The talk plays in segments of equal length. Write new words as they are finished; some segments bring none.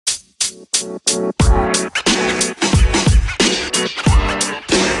It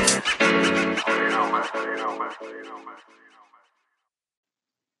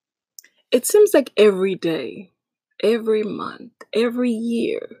seems like every day, every month, every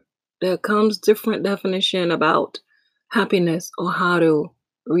year, there comes different definition about happiness or how to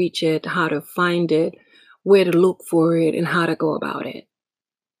reach it, how to find it, where to look for it, and how to go about it.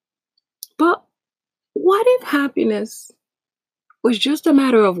 But what if happiness was just a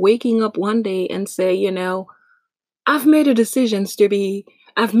matter of waking up one day and say, I've made a decisions to be,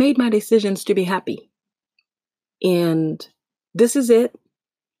 I've made my decisions to be happy. And this is it.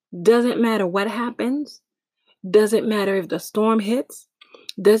 Doesn't matter what happens. Doesn't matter if the storm hits.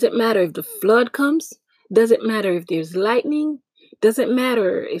 Doesn't matter if the flood comes. Doesn't matter if there's lightning. Doesn't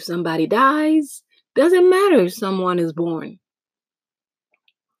matter if somebody dies. Doesn't matter if someone is born.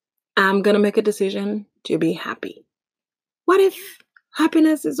 I'm going to make a decision to be happy. What if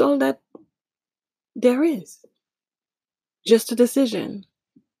happiness is all that there is? Just a decision,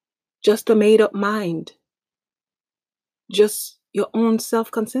 just a made up mind, just your own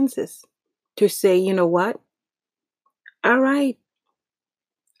self consensus to say, you know what? All right,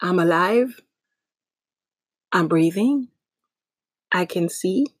 I'm alive. I'm breathing. I can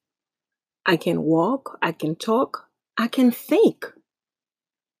see. I can walk. I can talk. I can think.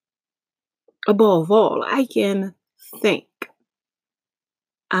 Above all, I can think.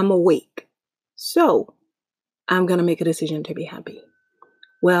 I'm awake. So I'm going to make a decision to be happy.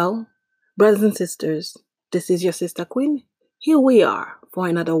 Well, brothers and sisters, this is your sister Queen. Here we are for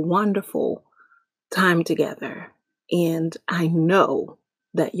another wonderful time together. And I know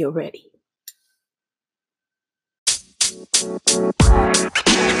that you're ready.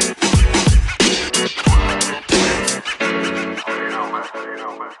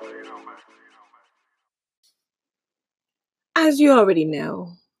 As you already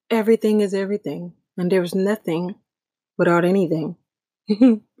know, everything is everything, and there's nothing without anything.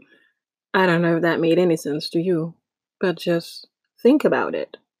 I don't know if that made any sense to you, but just think about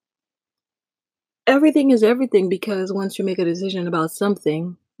it. Everything is everything because once you make a decision about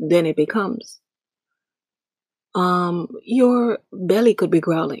something, then it becomes. Your belly could be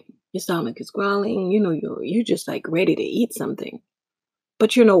growling. Your stomach is growling. You're just like ready to eat something.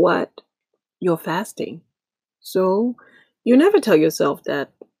 But you know what? You're fasting. So you never tell yourself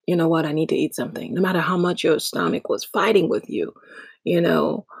that, you know what, I need to eat something. No matter how much your stomach was fighting with you, you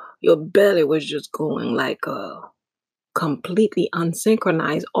know, your belly was just going like a completely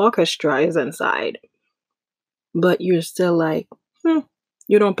unsynchronized orchestra is inside. But you're still like,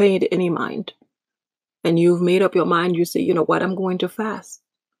 you don't pay it any mind. And you've made up your mind, you say, you know what, I'm going to fast.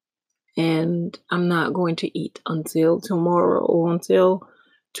 And I'm not going to eat until tomorrow or until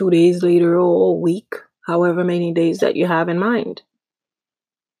 2 days later or a week, however many days that you have in mind.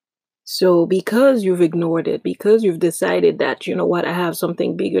 So because you've ignored it, because you've decided that, you know what, I have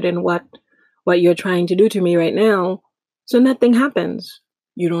something bigger than what you're trying to do to me right now, so nothing happens.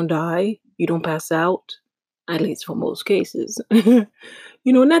 You don't die, you don't pass out, at least for most cases.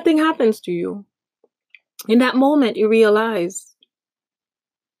 Nothing happens to you. In that moment, you realize,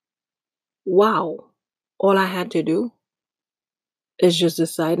 wow, all I had to do is just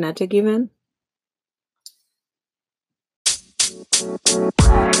decide not to give in.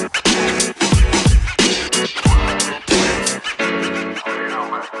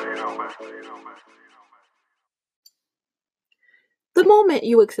 The moment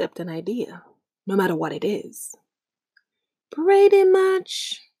you accept an idea, no matter what it is, pretty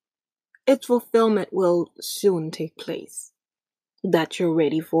much its fulfillment will soon take place. That you're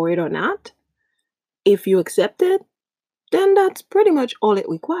ready for it or not, if you accept it, then that's pretty much all it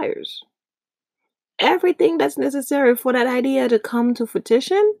requires. Everything that's necessary for that idea to come to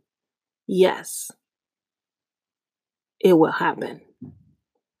fruition, yes, it will happen.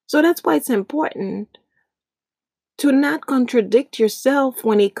 So that's why it's important to not contradict yourself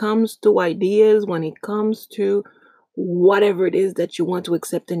when it comes to ideas, when it comes to whatever it is that you want to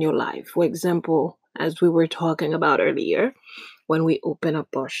accept in your life. For example, as we were talking about earlier, when we open up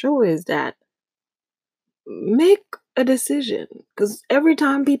our show, is that make a decision, because every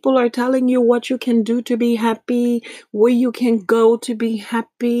time people are telling you what you can do to be happy, where you can go to be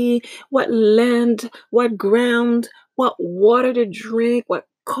happy, what land, what ground, what water to drink, what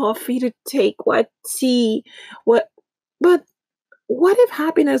coffee to take, what tea, what but what if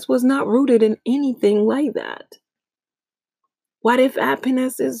happiness was not rooted in anything like that? What if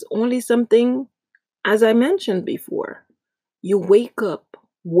happiness is only something, as I mentioned before, you wake up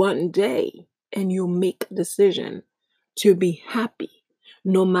one day and you make a decision to be happy,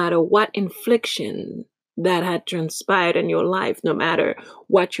 no matter what infliction that had transpired in your life, no matter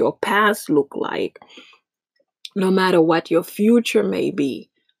what your past looked like, no matter what your future may be,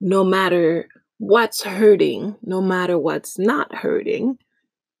 no matter what's hurting, no matter what's not hurting,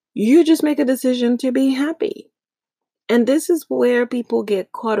 you just make a decision to be happy. And this is where people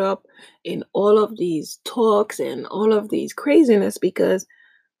get caught up in all of these talks and all of these craziness, because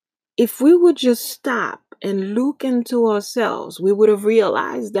if we would just stop and look into ourselves, we would have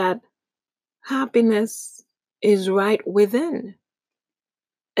realized that happiness is right within.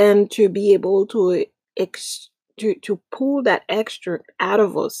 And to be able to to pull that extra out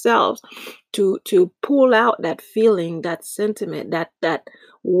of ourselves, to pull out that feeling, that sentiment, that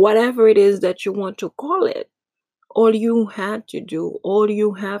whatever it is that you want to call it, all you have to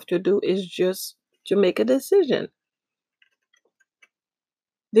do is just to make a decision.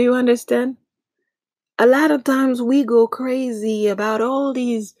 Do you understand? A lot of times we go crazy about all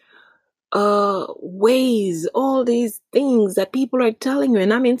these ways, all these things that people are telling you.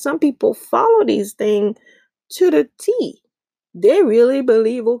 And I mean, some people follow these things to the T. They really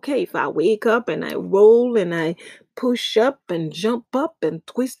believe, okay, if I wake up and I roll and I push up and jump up and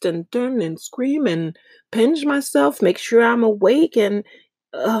twist and turn and scream and pinch myself, make sure I'm awake, and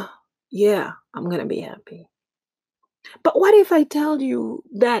uh yeah, I'm gonna be happy. But what if I tell you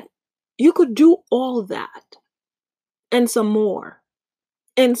that you could do all that and some more,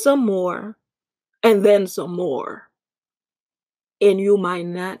 and some more, and then some more, and you might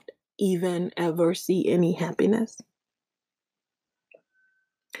not even ever see any happiness?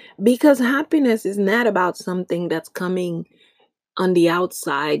 Because happiness is not about something that's coming on the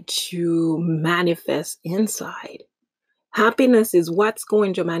outside to manifest inside. Happiness is what's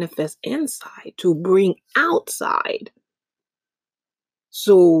going to manifest inside to bring outside.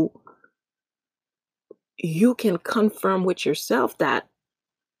 So you can confirm with yourself that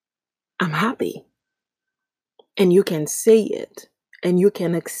I'm happy, and you can say it, and you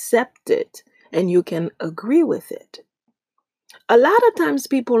can accept it, and you can agree with it. A lot of times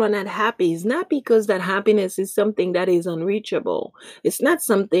people are not happy. It's not because that happiness is something that is unreachable. It's not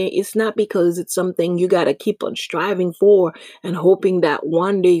because it's something you got to keep on striving for and hoping that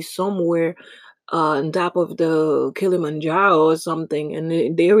one day somewhere on top of the Kilimanjaro or something,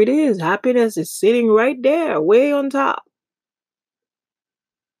 and there it is. Happiness is sitting right there, way on top.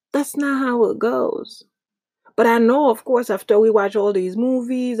 That's not how it goes. But I know, of course, after we watch all these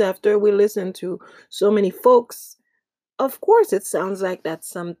movies, after we listen to so many folks, of course, it sounds like that's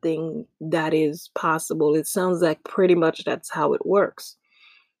something that is possible. It sounds like pretty much that's how it works.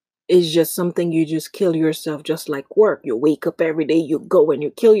 It's just something you just kill yourself, just like work. You wake up every day, you go and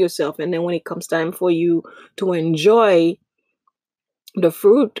you kill yourself. And then when it comes time for you to enjoy the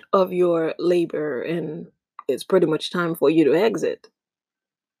fruit of your labor, and it's pretty much time for you to exit.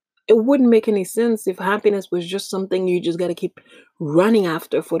 It wouldn't make any sense if happiness was just something you just got to keep running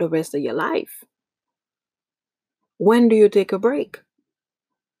after for the rest of your life. When do you take a break?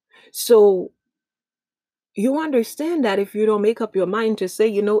 So you understand that if you don't make up your mind to say,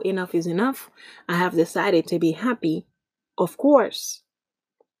 enough is enough, I have decided to be happy, of course,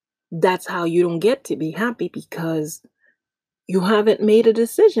 that's how you don't get to be happy, because you haven't made a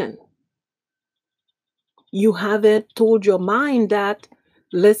decision. You haven't told your mind that,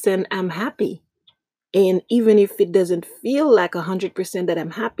 listen, I'm happy. And even if it doesn't feel like 100% that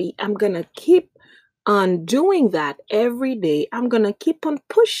I'm happy, I'm going to keep on doing that every day. I'm going to keep on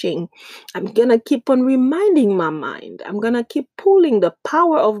pushing. I'm going to keep on reminding my mind. I'm going to keep pulling the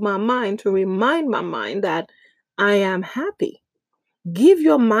power of my mind to remind my mind that I am happy. Give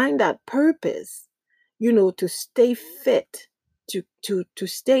your mind that purpose, to stay fit, to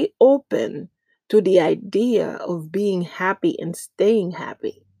stay open to the idea of being happy and staying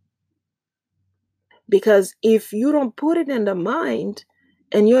happy. Because if you don't put it in the mind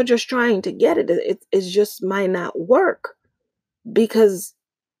and you're just trying to get it just might not work, because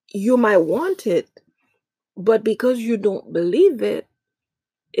you might want it, but because you don't believe it,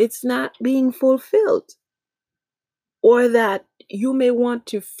 it's not being fulfilled. Or that you may want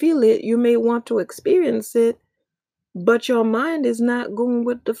to feel it, you may want to experience it, but your mind is not going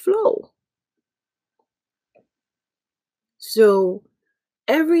with the flow. So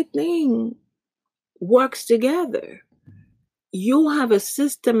everything works together. You have a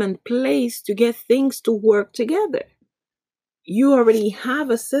system in place to get things to work together. You already have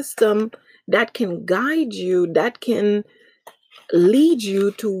a system that can guide you, that can lead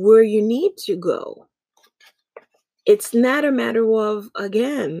you to where you need to go. It's not a matter of,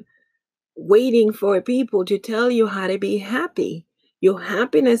 again, waiting for people to tell you how to be happy. Your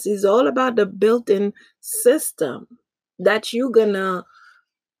happiness is all about the built in system that you're gonna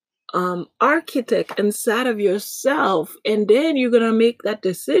architect inside of yourself, and then you're gonna make that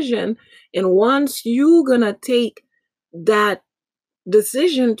decision. And once you're gonna take that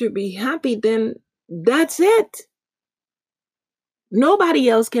decision to be happy, then that's it. Nobody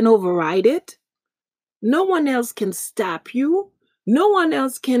else can override it. No one else can stop you. No one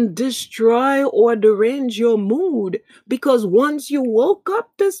else can destroy or derange your mood, because once you woke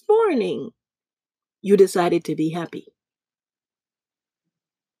up this morning, you decided to be happy.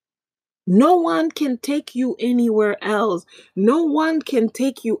 No one can take you anywhere else. No one can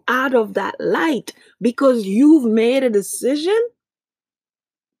take you out of that light, because you've made a decision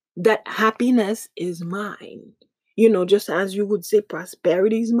that happiness is mine. Just as you would say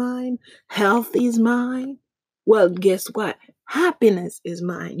prosperity is mine, health is mine. Well, guess what? Happiness is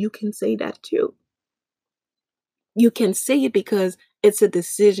mine. You can say that too. You can say it because it's a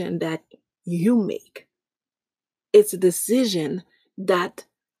decision that you make. It's a decision that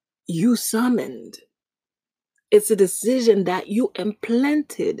you summoned. It's a decision that you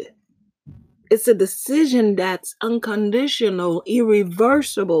implanted. It's a decision that's unconditional,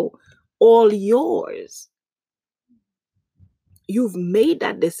 irreversible, all yours. You've made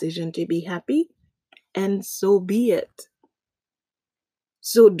that decision to be happy, and so be it.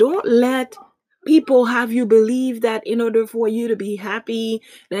 So don't let people have you believe that in order for you to be happy,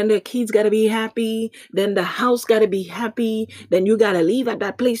 then the kids got to be happy, then the house got to be happy, then you got to leave at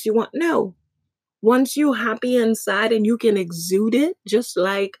that place you want. No. Once you're happy inside and you can exude it, just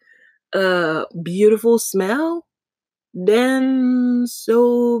like a beautiful smell, then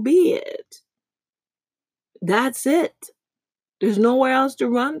so be it. That's it. There's nowhere else to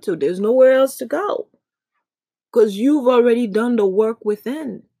run to. There's nowhere else to go, because you've already done the work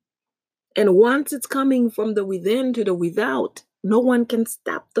within. And once it's coming from the within to the without, no one can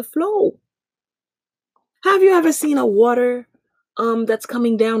stop the flow. Have you ever seen a water that's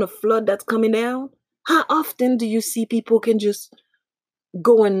coming down, a flood that's coming down? How often do you see people can just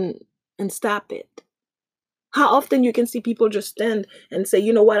go and stop it? How often you can see people just stand and say,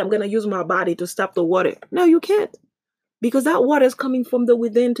 you know what, I'm going to use my body to stop the water? No, you can't, because that water is coming from the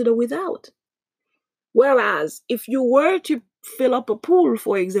within to the without. Whereas if you were to fill up a pool,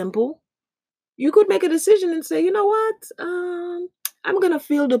 for example, you could make a decision and say, you know what, I'm going to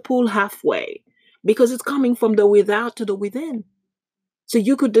fill the pool halfway, because it's coming from the without to the within. So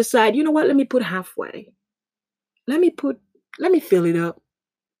you could decide, you know what, let me put halfway. Let me fill it up.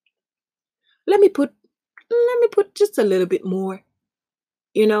 Let me put just a little bit more,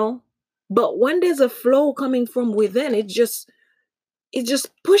 you know? But when there's a flow coming from within, it's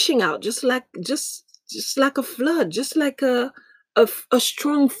just pushing out, just like a flood, just like a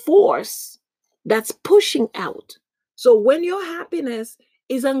strong force that's pushing out. So when your happiness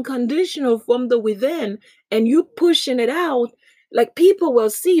is unconditional from the within and you pushing it out, like, people will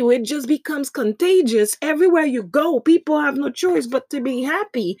see you. It just becomes contagious. Everywhere you go, people have no choice but to be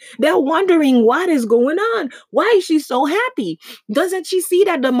happy. They're wondering what is going on. Why is she so happy? Doesn't she see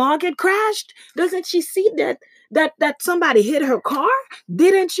that the market crashed? Doesn't she see that somebody hit her car?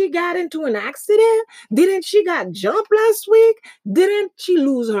 Didn't she got into an accident? Didn't she got jumped last week? Didn't she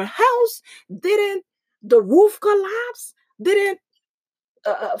lose her house? Didn't the roof collapse? Didn't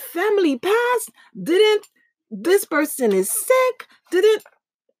a family pass? Didn't this person is sick? Didn't,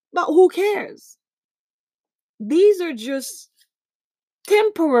 but who cares? These are just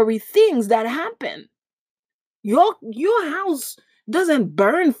temporary things that happen. Your house doesn't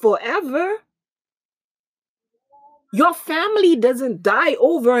burn forever. Your family doesn't die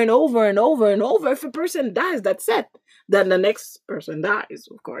over and over and over and over. If a person dies, that's it. Then the next person dies,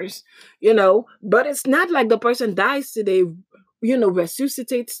 of course, but it's not like the person dies today,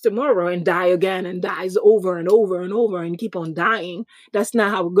 resuscitates tomorrow and die again and dies over and over and over and keep on dying. That's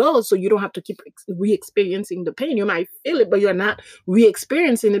not how it goes. So you don't have to keep re-experiencing the pain. You might feel it, but you're not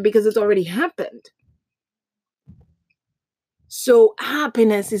re-experiencing it because it's already happened. So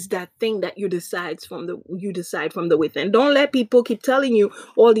happiness is that thing that you decide from the within. Don't let people keep telling you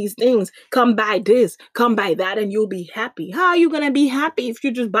all these things. Come buy this, come buy that, and you'll be happy. How are you gonna be happy if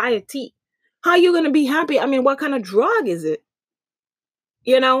you just buy a tea? How are you gonna be happy? I mean, what kind of drug is it?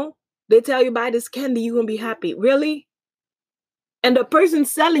 They tell you buy this candy, you're gonna be happy. Really? And the person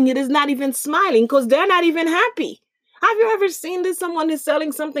selling it is not even smiling because they're not even happy. Have you ever seen this? Someone is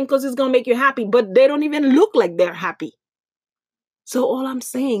selling something because it's gonna make you happy, but they don't even look like they're happy. So all I'm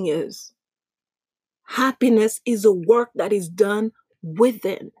saying is, happiness is a work that is done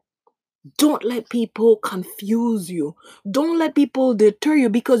within. Don't let people confuse you. Don't let people deter you,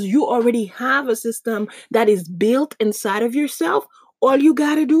 because you already have a system that is built inside of yourself. All you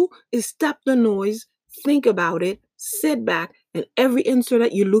got to do is stop the noise, think about it, sit back, and every answer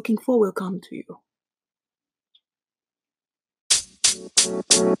that you're looking for will come to you.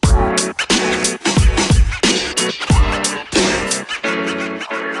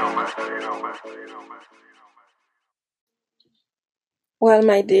 Well,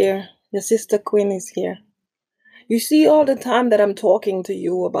 my dear, your sister Queen is here. You see, all the time that I'm talking to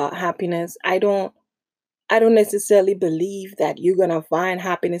you about happiness, I don't necessarily believe that you're gonna find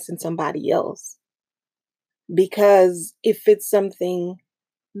happiness in somebody else. Because if it's something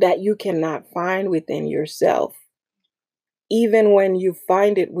that you cannot find within yourself, even when you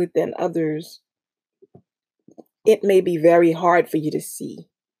find it within others, it may be very hard for you to see.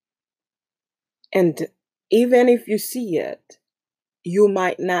 And even if you see it, you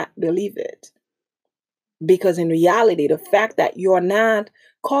might not believe it. Because in reality, the fact that you're not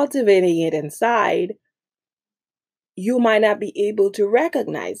cultivating it inside, you might not be able to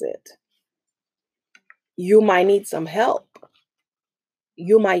recognize it. You might need some help.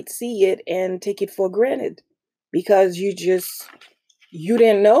 You might see it and take it for granted because you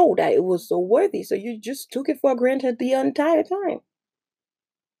didn't know that it was so worthy. So you just took it for granted the entire time.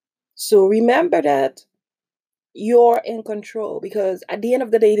 So remember that you're in control because at the end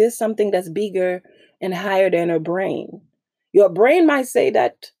of the day, there's something that's bigger and higher than your brain. Your brain might say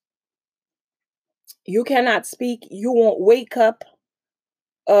that you cannot speak, you won't wake up,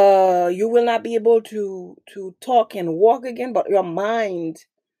 you will not be able to talk and walk again, but your mind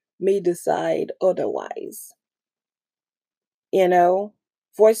may decide otherwise. You know,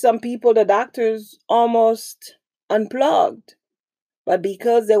 for some people, the doctors almost unplugged, but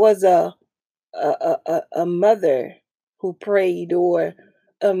because there was a mother who prayed, or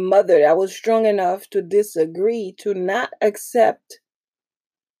a mother that was strong enough to disagree, to not accept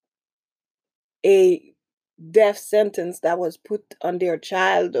a death sentence that was put on their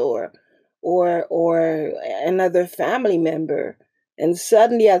child, or another family member, and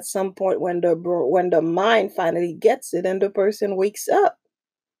suddenly at some point when the mind finally gets it and the person wakes up.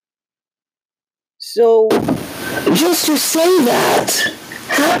 So just to say that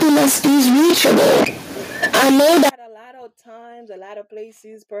happiness is reachable. I know that a lot of times, a lot of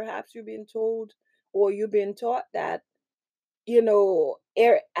places, perhaps you've been told or you've been taught that,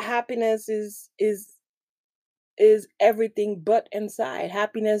 happiness is everything but inside.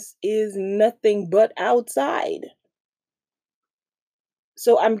 Happiness is nothing but outside.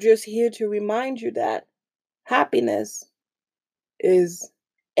 So I'm just here to remind you that happiness is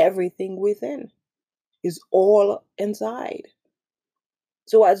everything within, is all inside.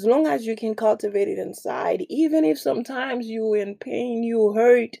 So as long as you can cultivate it inside, even if sometimes you're in pain, you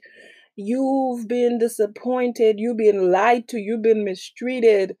hurt, you've been disappointed, you've been lied to, you've been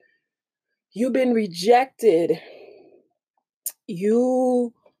mistreated, you've been rejected,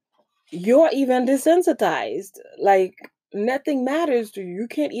 you you're even desensitized. Like nothing matters to you. You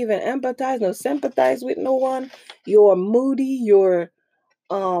can't even empathize, no sympathize with no one. You're moody, you're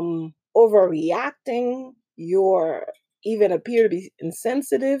overreacting, you're even appear to be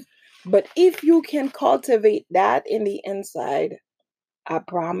insensitive. But if you can cultivate that in the inside, I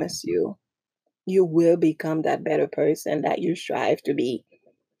promise you, you will become that better person that you strive to be.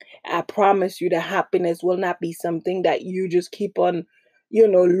 I promise you the happiness will not be something that you just keep on,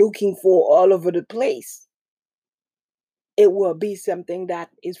 looking for all over the place. It will be something that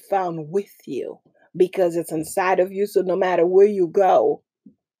is found with you because it's inside of you. So no matter where you go,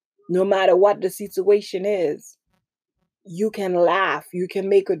 no matter what the situation is, you can laugh, you can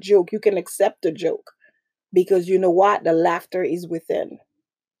make a joke, you can accept a joke because you know what? The laughter is within.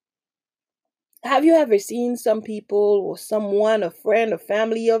 Have you ever seen some people or someone, a friend, a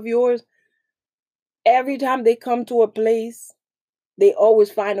family of yours, every time they come to a place, they always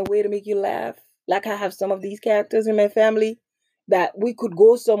find a way to make you laugh? Like I have some of these characters in my family that we could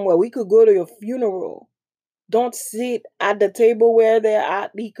go somewhere, we could go to your funeral. Don't sit at the table where they're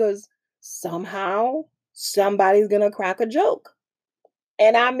at because somehow somebody's going to crack a joke.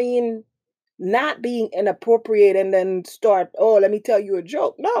 And I mean, not being inappropriate and then start, oh, let me tell you a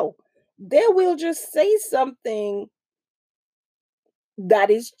joke. No, they will just say something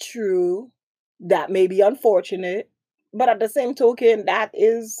that is true, that may be unfortunate, but at the same token, that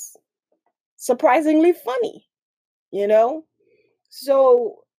is surprisingly funny, you know?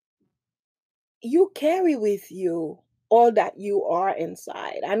 So you carry with you all that you are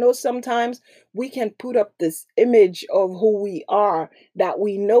inside. I know sometimes we can put up this image of who we are that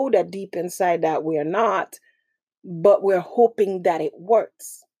we know that deep inside that we're not, but we're hoping that it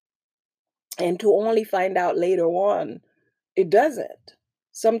works. And to only find out later on, it doesn't.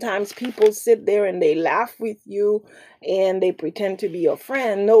 Sometimes people sit there and they laugh with you and they pretend to be your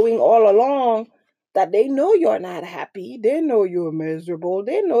friend, knowing all along that they know you're not happy. They know you're miserable.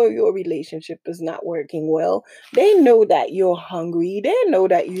 They know your relationship is not working well. They know that you're hungry. They know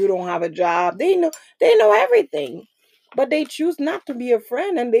that you don't have a job. They know everything. But they choose not to be a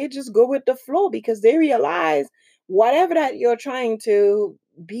friend and they just go with the flow because they realize whatever that you're trying to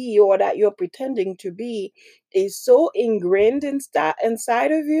be or that you're pretending to be is so ingrained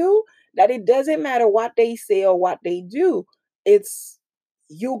inside of you that it doesn't matter what they say or what they do. It's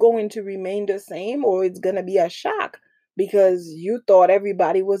you going to remain the same or it's going to be a shock because you thought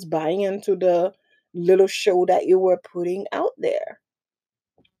everybody was buying into the little show that you were putting out there.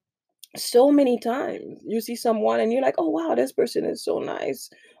 So many times you see someone and you're like, oh wow, this person is so nice,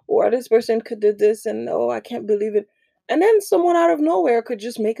 or this person could do this, and oh, I can't believe it. And then someone out of nowhere could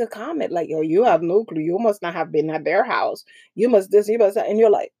just make a comment like, oh, you have no clue, you must not have been at their house, you must this, you must that. And you're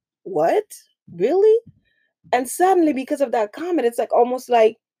like, what, really? And suddenly because of that comment, it's like almost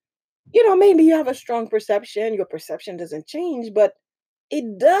like, maybe you have a strong perception, your perception doesn't change, but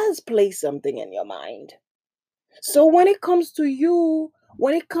it does place something in your mind. So when it comes to your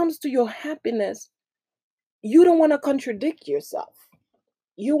happiness, you don't want to contradict yourself.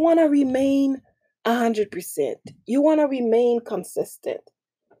 You want to remain 100%. You want to remain consistent.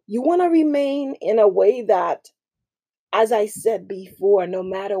 You want to remain in a way that, as I said before, no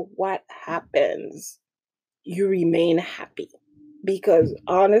matter what happens, you remain happy. Because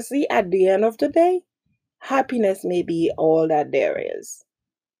honestly, at the end of the day, happiness may be all that there is.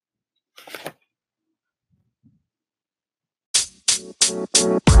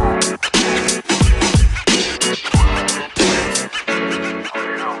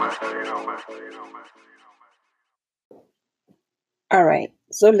 All right,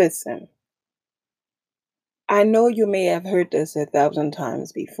 so listen. I know you may have heard this 1,000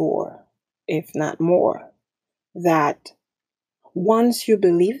 times before, if not more, that once you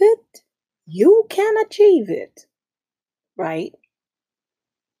believe it, you can achieve it, right?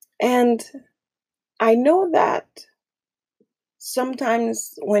 And I know that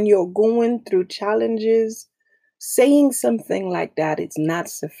sometimes when you're going through challenges, saying something like that is not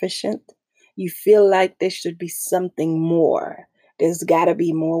sufficient. You feel like there should be something more. There's got to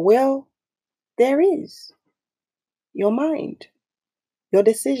be more. Well, there is your mind, your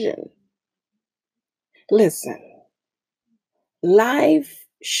decision. Listen, life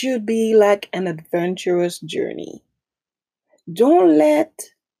should be like an adventurous journey. Don't let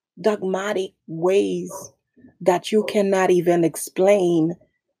dogmatic ways that you cannot even explain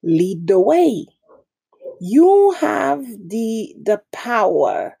lead the way. You have the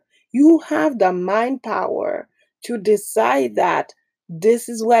power. You have the mind power to decide that this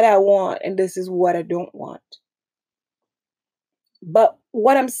is what I want and this is what I don't want. But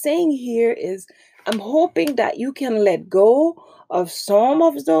what I'm saying here is I'm hoping that you can let go of some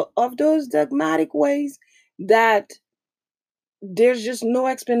of those dogmatic ways that there's just no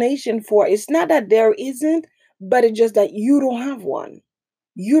explanation for. It's not that there isn't, but it's just that you don't have one.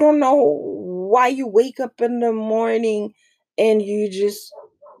 You don't know why you wake up in the morning and you just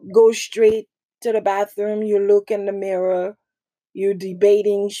go straight to the bathroom, you look in the mirror, you're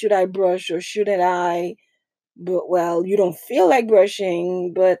debating, should I brush or shouldn't I? But well, you don't feel like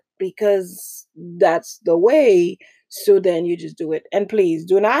brushing, but because that's the way, so then you just do it. And please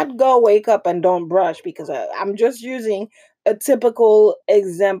do not go wake up and don't brush because I'm just using a typical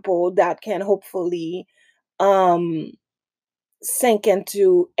example that can hopefully um sink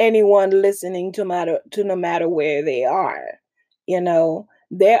into anyone listening to no matter where they are.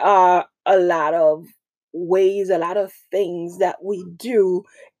 There are a lot of ways, a lot of things that we do,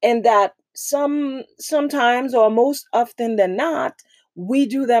 and that sometimes or most often than not, we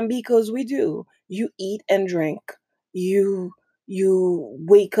do them because we do. You eat and drink. You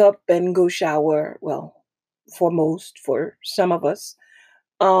wake up and go shower. Well, for some of us,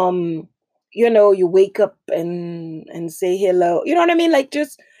 um you wake up and say hello, you know what I mean, like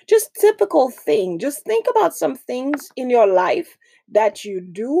just typical thing. Just think about some things in your life that you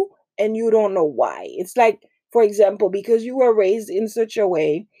do and you don't know why. It's like, for example, because you were raised in such a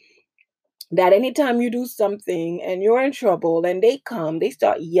way that anytime you do something and you're in trouble and they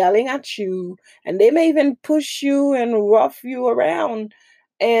start yelling at you, and they may even push you and rough you around,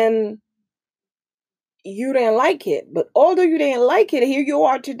 and you didn't like it. But although you didn't like it, here you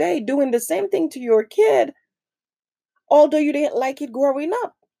are today doing the same thing to your kid, although you didn't like it growing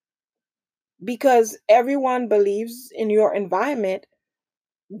up. Because everyone believes in your environment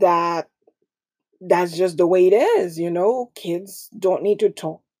that that's just the way it is. Kids don't need to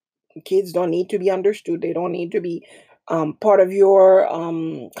talk. Kids don't need to be understood. They don't need to be part of your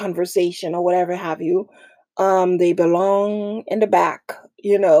conversation or whatever have you. They belong in the back,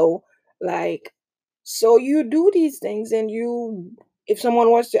 like So you do these things, and if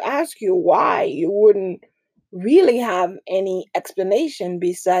someone was to ask you why, you wouldn't really have any explanation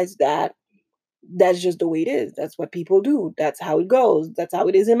besides that that's just the way it is. That's what people do. That's how it goes. That's how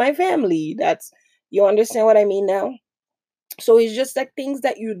it is in my family. You understand what I mean now? So it's just like things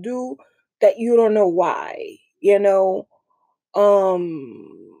that you do that you don't know why, you know? um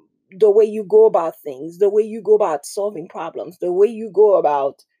the way you go about things, the way you go about solving problems, the way you go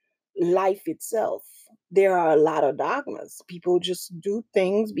about life itself. There are a lot of dogmas. People just do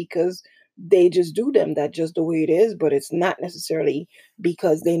things because they just do them. That's just the way it is, but it's not necessarily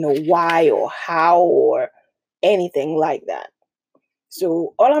because they know why or how or anything like that.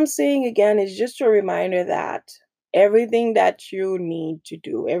 So all I'm saying again is just a reminder that everything that you need to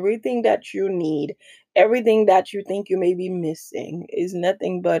do, everything that you need, everything that you think you may be missing is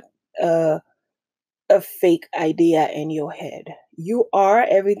nothing but a, a fake idea in your head. You are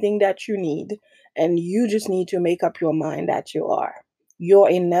everything that you need, and you just need to make up your mind that you are. You're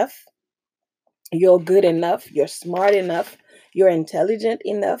enough, you're good enough, you're smart enough, you're intelligent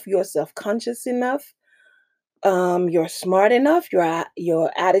enough, you're self-conscious enough, you're smart enough,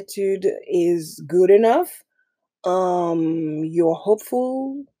 your attitude is good enough, you're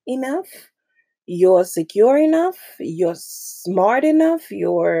hopeful enough, you're secure enough, you're smart enough,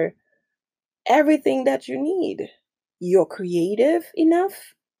 you're everything that you need, you're creative enough,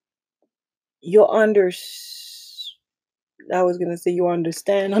 you're under I was gonna say you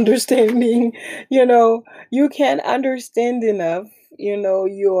understand understanding, you know, you can understand enough,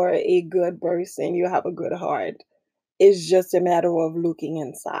 you're a good person, you have a good heart. It's just a matter of looking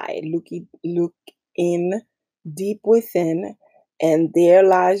inside, look in deep within, and there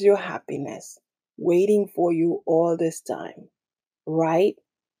lies your happiness waiting for you all this time, right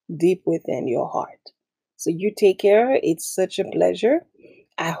deep within your heart. So you take care. It's such a pleasure.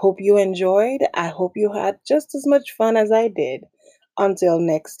 I hope you enjoyed. I hope you had just as much fun as I did. Until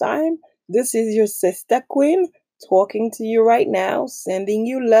next time, this is your sister Queen talking to you right now, sending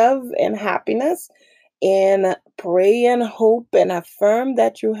you love and happiness, and pray and hope and affirm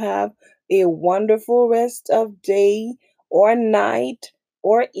that you have a wonderful rest of day or night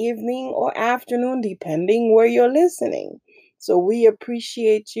or evening or afternoon, depending where you're listening. So we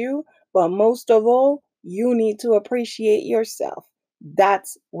appreciate you, but most of all, you need to appreciate yourself.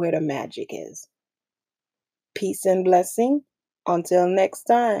 That's where the magic is. Peace and blessing. Until next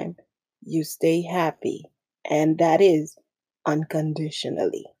time, you stay happy, and that is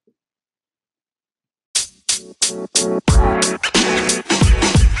unconditionally.